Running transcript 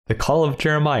The Call of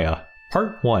Jeremiah,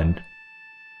 Part 1.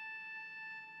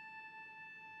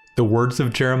 The words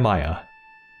of Jeremiah,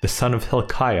 the son of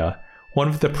Hilkiah, one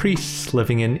of the priests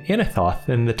living in Anathoth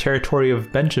in the territory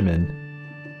of Benjamin.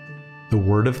 The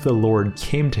word of the Lord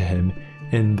came to him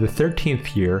in the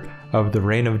 13th year of the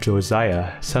reign of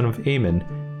Josiah, son of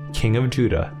Amon, king of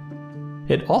Judah.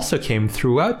 It also came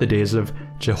throughout the days of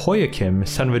Jehoiakim,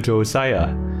 son of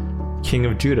Josiah, king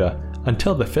of Judah,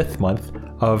 until the 5th month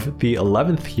of the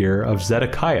 11th year of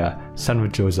Zedekiah, son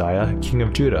of Josiah, king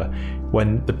of Judah,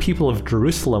 when the people of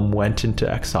Jerusalem went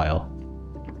into exile.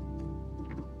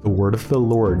 The word of the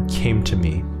Lord came to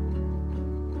me.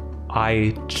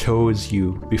 I chose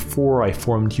you before I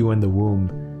formed you in the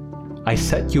womb. I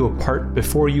set you apart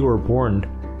before you were born.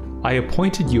 I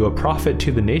appointed you a prophet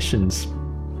to the nations.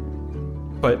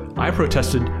 But I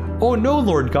protested, "Oh no,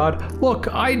 Lord God,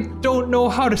 look, I don't know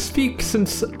how to speak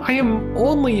since I am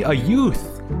only a youth."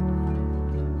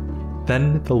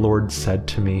 Then the Lord said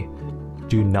to me,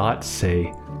 "Do not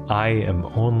say, 'I am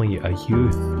only a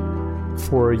youth,'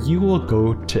 for you will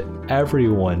go to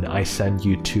everyone I send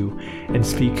you to and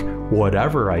speak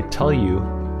whatever I tell you.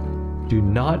 Do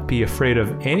not be afraid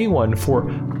of anyone,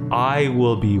 for I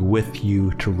will be with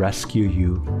you to rescue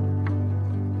you."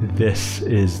 This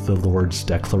is the Lord's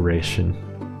declaration.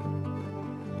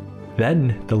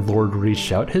 Then the Lord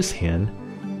reached out his hand,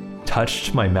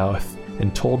 touched my mouth,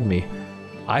 and told me,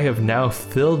 "I have now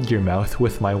filled your mouth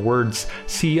with my words.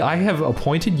 See, I have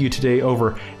appointed you today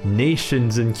over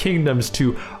nations and kingdoms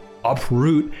to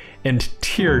uproot and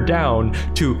tear down,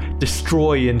 to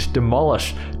destroy and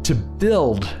demolish, to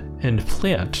build and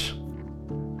plant."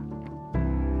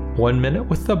 1 Minute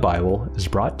with the Bible is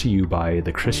brought to you by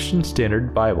the Christian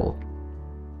Standard Bible.